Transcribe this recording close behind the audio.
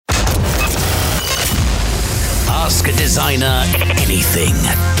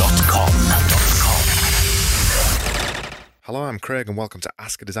AskADesignerAnything.com. Hello, I'm Craig and welcome to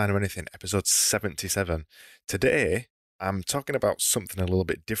Ask a Designer Anything, episode 77. Today, I'm talking about something a little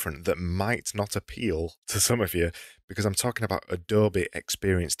bit different that might not appeal to some of you because I'm talking about Adobe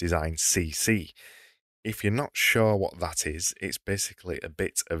Experience Design CC. If you're not sure what that is, it's basically a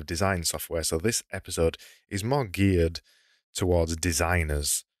bit of design software. So this episode is more geared towards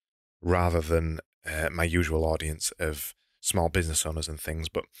designers rather than my usual audience of small business owners and things.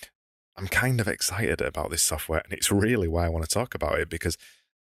 But I'm kind of excited about this software, and it's really why I want to talk about it, because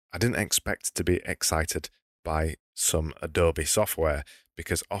I didn't expect to be excited by some Adobe software,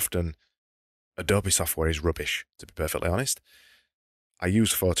 because often Adobe software is rubbish, to be perfectly honest. I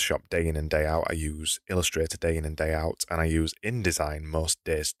use Photoshop day in and day out, I use Illustrator day in and day out, and I use InDesign most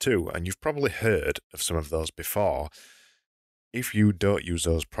days too, and you've probably heard of some of those before. If you don't use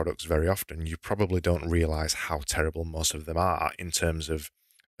those products very often, you probably don't realize how terrible most of them are in terms of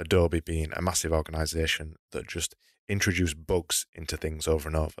Adobe being a massive organization that just introduce bugs into things over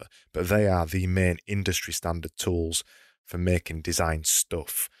and over. But they are the main industry standard tools for making design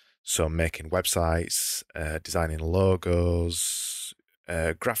stuff. So making websites, designing logos,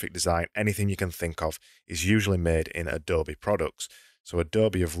 graphic design, anything you can think of is usually made in Adobe products. So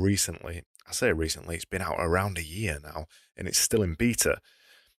Adobe have recently, I say recently, it's been out around a year now, and it's still in beta,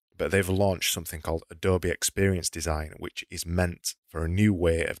 but they've launched something called Adobe Experience Design, which is meant for a new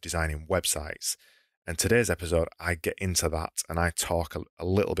way of designing websites. And today's episode, I get into that and I talk a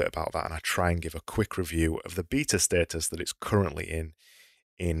little bit about that, and I try and give a quick review of the beta status that it's currently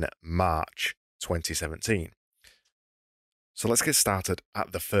in March 2017. So let's get started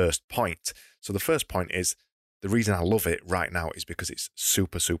at the first point. So the first point is, the reason I love it right now is because it's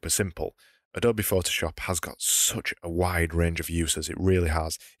super, super simple. Adobe Photoshop has got such a wide range of uses, it really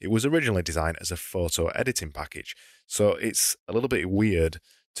has. It was originally designed as a photo editing package, so it's a little bit weird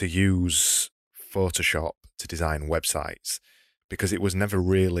to use Photoshop to design websites because it was never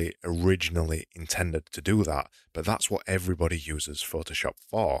really originally intended to do that, but that's what everybody uses Photoshop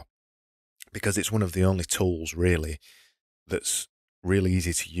for, because it's one of the only tools really that's really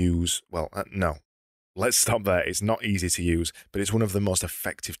easy to use. Well, no. Let's stop there. It's not easy to use, but it's one of the most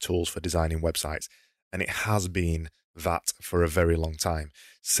effective tools for designing websites, and it has been that for a very long time.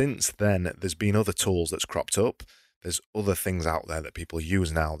 Since then, there's been other tools that's cropped up. There's other things out there that people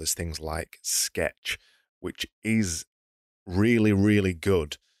use now. There's things like Sketch, which is really, really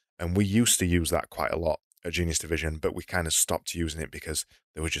good, and we used to use that quite a lot at Genius Division, but we kind of stopped using it because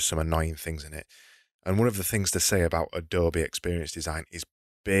there were just some annoying things in it. And one of the things to say about Adobe Experience Design is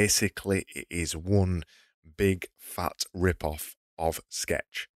basically it is one big fat rip-off of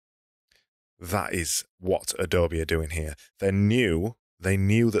Sketch. That is what Adobe are doing here. They knew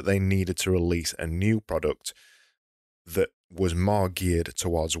that they needed to release a new product that was more geared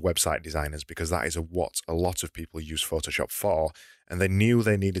towards website designers, because that is what a lot of people use Photoshop for, and they knew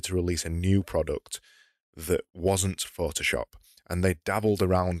they needed to release a new product that wasn't Photoshop. And they dabbled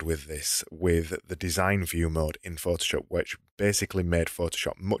around with this with the design view mode in Photoshop, which basically made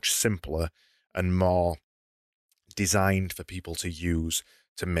Photoshop much simpler and more designed for people to use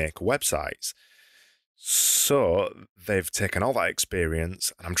to make websites. So they've taken all that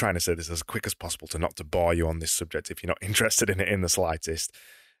experience, and I'm trying to say this as quick as possible not to bore you on this subject if you're not interested in it in the slightest.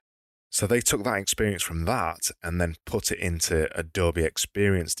 So they took that experience from that and then put it into Adobe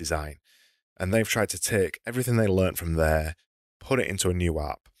Experience Design. And they've tried to take everything they learned from there, put it into a new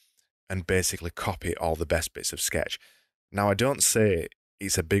app, and basically copy all the best bits of Sketch. Now, I don't say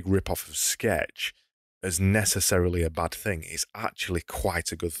it's a big rip-off of Sketch as necessarily a bad thing. It's actually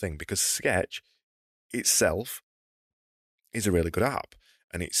quite a good thing, because Sketch itself is a really good app,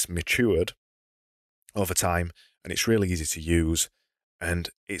 and it's matured over time, and it's really easy to use, and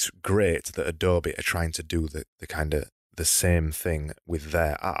it's great that Adobe are trying to do the kind of the same thing with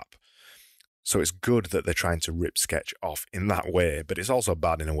their app. So it's good that they're trying to rip Sketch off in that way, but it's also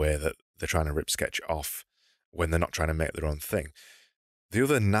bad in a way that they're trying to rip Sketch off when they're not trying to make their own thing. The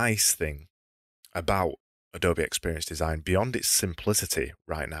other nice thing about Adobe Experience Design, beyond its simplicity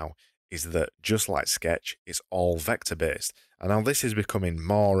right now, is that just like Sketch, it's all vector-based. And now this is becoming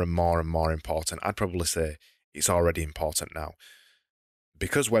more and more and more important. I'd probably say it's already important now.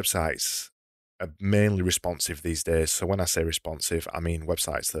 Because websites are mainly responsive these days, so when I say responsive, I mean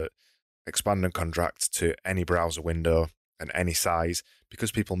websites that expand and contract to any browser window and any size,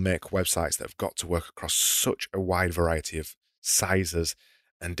 because people make websites that have got to work across such a wide variety of sizes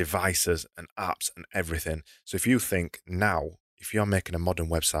and devices and apps and everything. So if you think now, if you're making a modern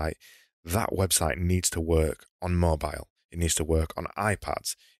website, that website needs to work on mobile. It needs to work on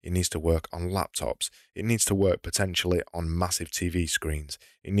iPads. It needs to work on laptops. It needs to work potentially on massive TV screens.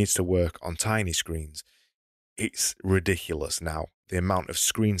 It needs to work on tiny screens. It's ridiculous now, the amount of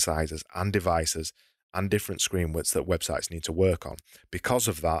screen sizes and devices and different screen widths that websites need to work on. Because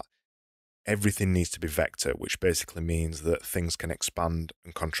of that, everything needs to be vector, which basically means that things can expand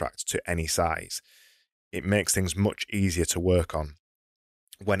and contract to any size. It makes things much easier to work on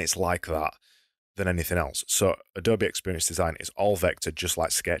when it's like that than anything else. So Adobe Experience Design is all vector, just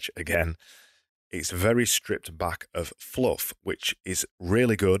like Sketch again. It's very stripped back of fluff, which is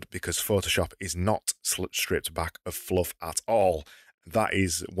really good because Photoshop is not stripped back of fluff at all. That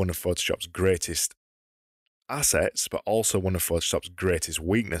is one of Photoshop's greatest assets, but also one of Photoshop's greatest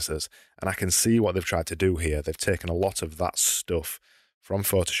weaknesses. And I can see what they've tried to do here. They've taken a lot of that stuff from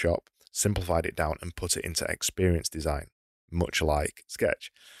Photoshop, simplified it down, and put it into Experience Design, much like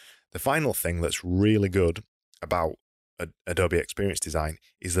Sketch. The final thing that's really good about Adobe Experience Design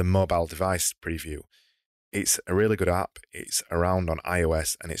is the mobile device preview. It's a really good app. It's around on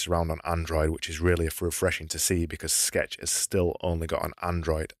iOS and it's around on Android, which is really refreshing to see because Sketch has still only got an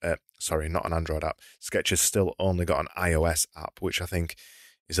Android, not an Android app. Sketch has still only got an iOS app, which I think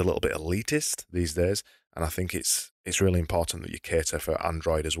is a little bit elitist these days. And I think it's really important that you cater for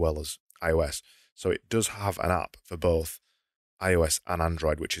Android as well as iOS. So it does have an app for both iOS and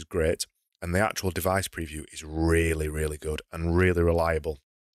Android, which is great. And the actual device preview is really, really good and really reliable.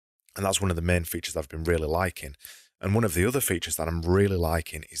 And that's one of the main features I've been really liking. And one of the other features that I'm really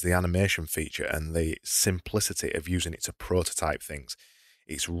liking is the animation feature and the simplicity of using it to prototype things.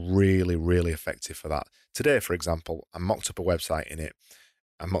 It's really, really effective for that. Today, for example, I mocked up a website in it.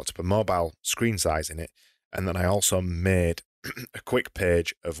 I mocked up a mobile screen size in it. And then I also made a quick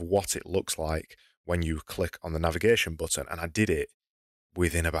page of what it looks like when you click on the navigation button. And I did it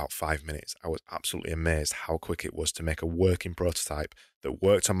within about 5 minutes. I was absolutely amazed how quick it was to make a working prototype that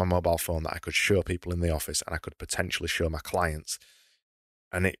worked on my mobile phone that I could show people in the office and I could potentially show my clients.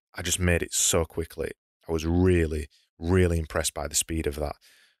 And I just made it so quickly. I was really, really impressed by the speed of that.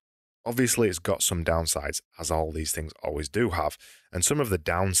 Obviously, it's got some downsides, as all these things always do have. And some of the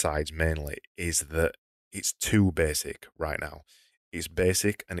downsides mainly is that it's too basic right now. It's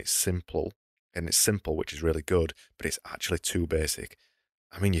basic and it's simple, which is really good, but it's actually too basic.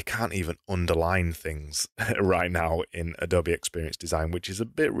 I mean, you can't even underline things right now in Adobe Experience Design, which is a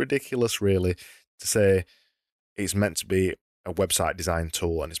bit ridiculous, really, to say it's meant to be a website design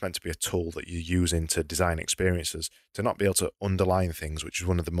tool and it's meant to be a tool that you're using to design experiences. To not be able to underline things, which is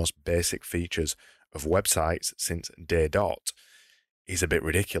one of the most basic features of websites since day dot, is a bit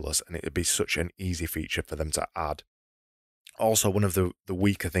ridiculous, and it would be such an easy feature for them to add. Also, one of the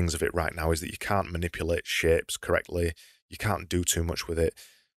weaker things of it right now is that you can't manipulate shapes correctly. You can't do too much with it.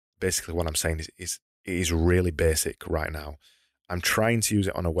 Basically, what I'm saying is it is really basic right now. I'm trying to use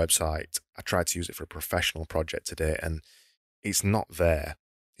it on a website. I tried to use it for a professional project today, and it's not there.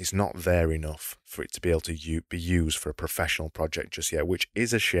 It's not there enough for it to be able to be used for a professional project just yet, which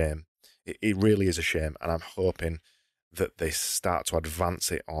is a shame. It really is a shame, and I'm hoping that they start to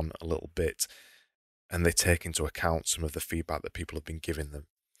advance it on a little bit and they take into account some of the feedback that people have been giving them.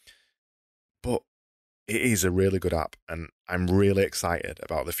 But it is a really good app, and I'm really excited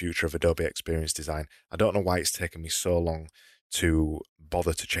about the future of Adobe Experience Design. I don't know why it's taken me so long to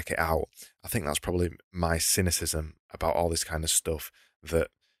bother to check it out. I think that's probably my cynicism about all this kind of stuff, that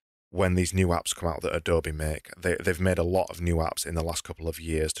when these new apps come out that Adobe make, they've made a lot of new apps in the last couple of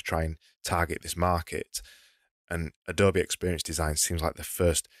years to try and target this market. And Adobe Experience Design seems like the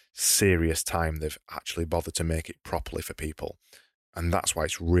first serious time they've actually bothered to make it properly for people. And that's why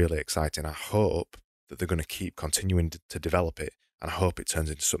it's really exciting. I hope that they're going to keep continuing to develop it, and I hope it turns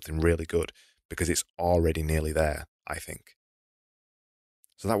into something really good, because it's already nearly there, I think.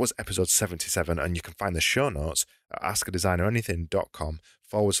 So that was episode 77, and you can find the show notes at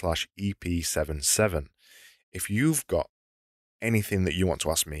askadesigneranything.com/EP77. If you've got anything that you want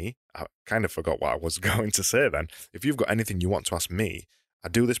to ask me, I kind of forgot what I was going to say then. If you've got anything you want to ask me, I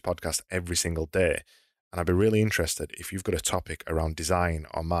do this podcast every single day, and I'd be really interested if you've got a topic around design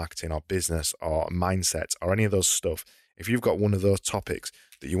or marketing or business or mindset or any of those stuff. If you've got one of those topics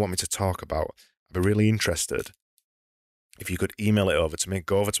that you want me to talk about, I'd be really interested if you could email it over to me.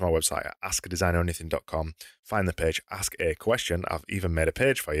 Go over to my website at askadesigneranything.com, find the page, ask a question. I've even made a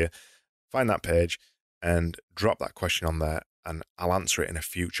page for you. Find that page and drop that question on there, and I'll answer it in a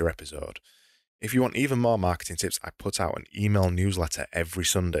future episode. If you want even more marketing tips, I put out an email newsletter every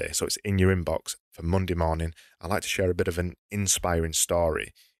Sunday, so it's in your inbox for Monday morning. I like to share a bit of an inspiring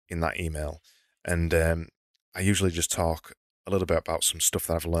story in that email, and I usually just talk a little bit about some stuff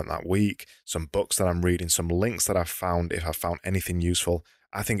that I've learned that week, some books that I'm reading, some links that I've found, if I've found anything useful.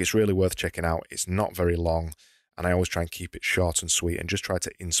 I think it's really worth checking out. It's not very long, and I always try and keep it short and sweet and just try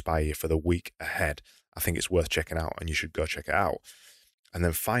to inspire you for the week ahead. I think it's worth checking out, and you should go check it out. And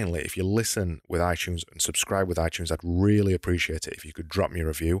then finally, if you listen with iTunes and subscribe with iTunes, I'd really appreciate it if you could drop me a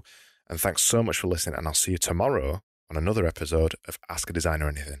review. And thanks so much for listening, and I'll see you tomorrow on another episode of Ask a Designer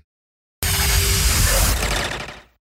Anything.